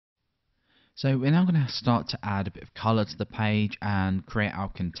So we're now going to start to add a bit of color to the page and create our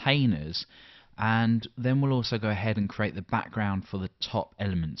containers, and then we'll also go ahead and create the background for the top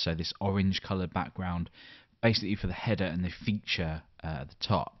element, so this orange colored background basically for the header and the feature at the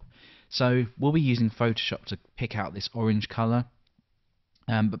top. So we'll be using Photoshop to pick out this orange color,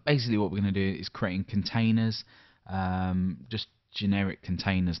 but basically what we're going to do is creating containers, just generic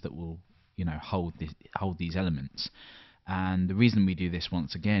containers that will hold these elements. And the reason we do this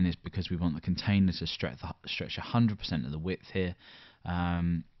once again is because we want the container to stretch 100% of the width here,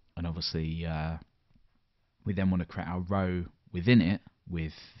 and obviously we then want to create our row within it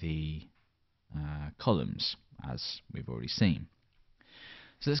with the columns, as we've already seen.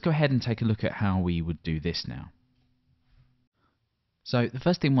 So let's go ahead and take a look at how we would do this now. So the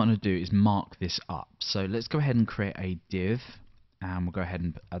first thing we want to do is mark this up. So let's go ahead and create a div, and we'll go ahead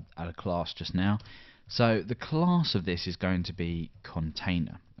and add a class just now. So the class of this is going to be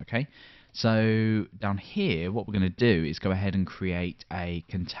container. Okay, so down here what we're going to do is go ahead and create a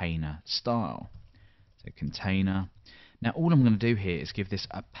container style. So container. Now all I'm going to do here is give this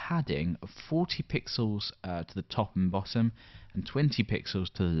a padding of 40 pixels to the top and bottom, and 20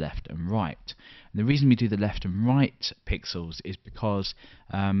 pixels to the left and right. And the reason we do the left and right pixels is because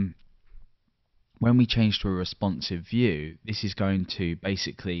when we change to a responsive view, this is going to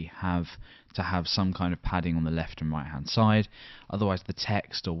basically have some kind of padding on the left and right hand side. Otherwise the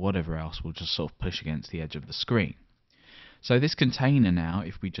text or whatever else will just sort of push against the edge of the screen. So this container now,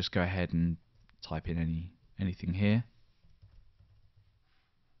 if we just go ahead and type in anything here,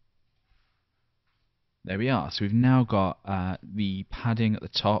 there we are. So we've now got the padding at the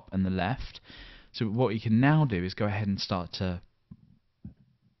top and the left. So what you can now do is go ahead and start to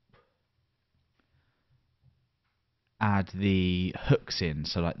add the hooks in,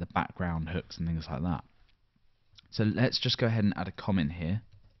 so like the background hooks and things like that. So let's just go ahead and add a comment here.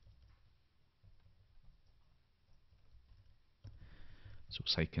 So we'll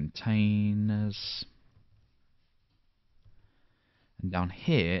say containers. And down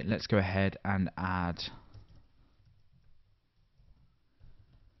here, let's go ahead and add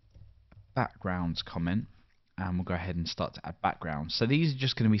a backgrounds comment, and we'll go ahead and start to add backgrounds. So these are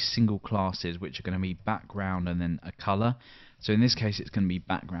just going to be single classes, which are going to be background and then a color. So in this case, it's going to be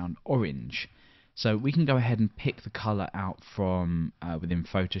background orange. So we can go ahead and pick the color out from within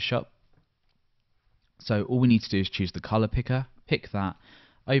Photoshop. So all we need to do is choose the color picker, pick that,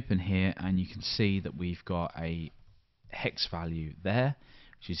 open here, and you can see that we've got a hex value there,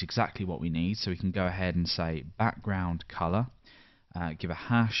 which is exactly what we need. So we can go ahead and say background color, give a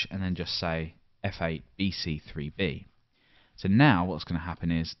hash, and then just say F8 BC3B. So now what's going to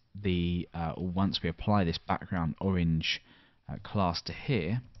happen is once we apply this background orange class to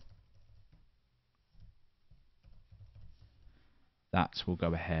here, that will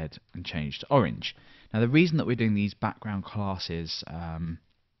go ahead and change to orange. Now the reason that we're doing these background classes, and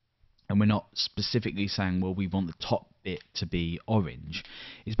we're not specifically saying, well, we want the top bit to be orange,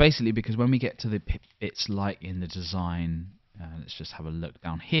 is basically because when we get to the bits like in the design, let's just have a look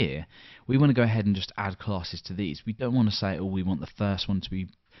down here, we want to go ahead and just add classes to these. We don't want to say, oh, we want the first one to be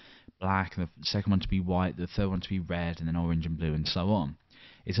black, and the second one to be white, the third one to be red, and then orange and blue, and so on.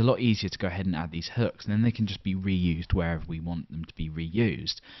 It's a lot easier to go ahead and add these hooks, and then they can just be reused wherever we want them to be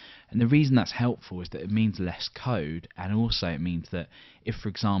reused. And the reason that's helpful is that it means less code, and also it means that if, for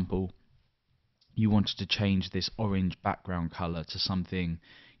example, you wanted to change this orange background color to something,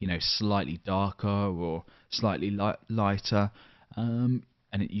 slightly darker or slightly lighter, and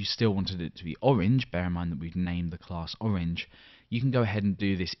you still wanted it to be orange, bear in mind that we've named the class orange, you can go ahead and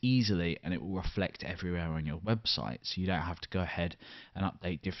do this easily, and it will reflect everywhere on your website, so you don't have to go ahead and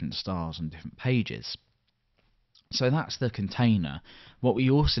update different styles on different pages. So that's the container. What we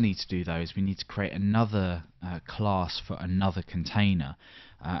also need to do though is we need to create another class for another container,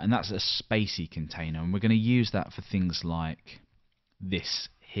 and that's a spacey container, and we're going to use that for things like this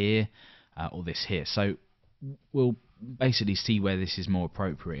here or this here. So we'll basically see where this is more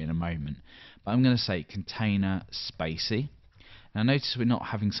appropriate in a moment, but I'm going to say container spacey. Now notice we're not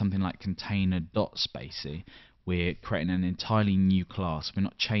having something like container.spacey. We're creating an entirely new class. We're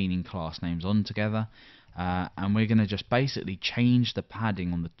not chaining class names on together, and we're going to just basically change the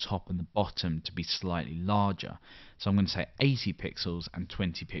padding on the top and the bottom to be slightly larger. So I'm going to say 80 pixels and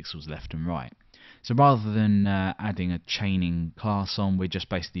 20 pixels left and right. So rather than adding a chaining class on, we're just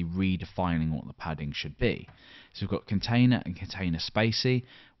basically redefining what the padding should be. So we've got container and container spacey.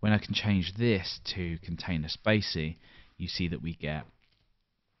 When I can change this to container spacey, you see that we get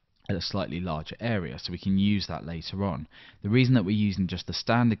a slightly larger area, so we can use that later on. The reason that we're using just the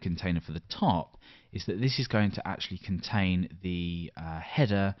standard container for the top is that this is going to actually contain the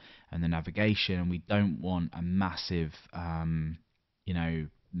header and the navigation, and we don't want a massive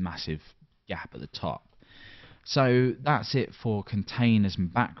massive gap at the top. So that's it for containers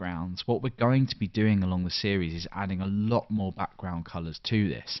and backgrounds. What we're going to be doing along the series is adding a lot more background colors to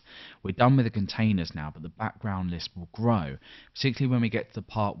this. We're done with the containers now, but the background list will grow, particularly when we get to the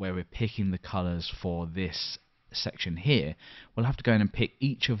part where we're picking the colors for this section here. We'll have to go in and pick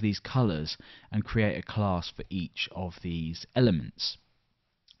each of these colors and create a class for each of these elements.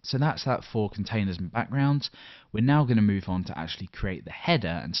 So that's that for containers and backgrounds. We're now going to move on to actually create the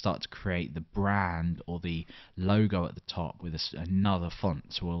header and start to create the brand or the logo at the top with another font.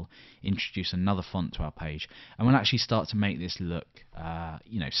 So we'll introduce another font to our page, and we'll actually start to make this look,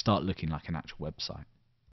 start looking like an actual website.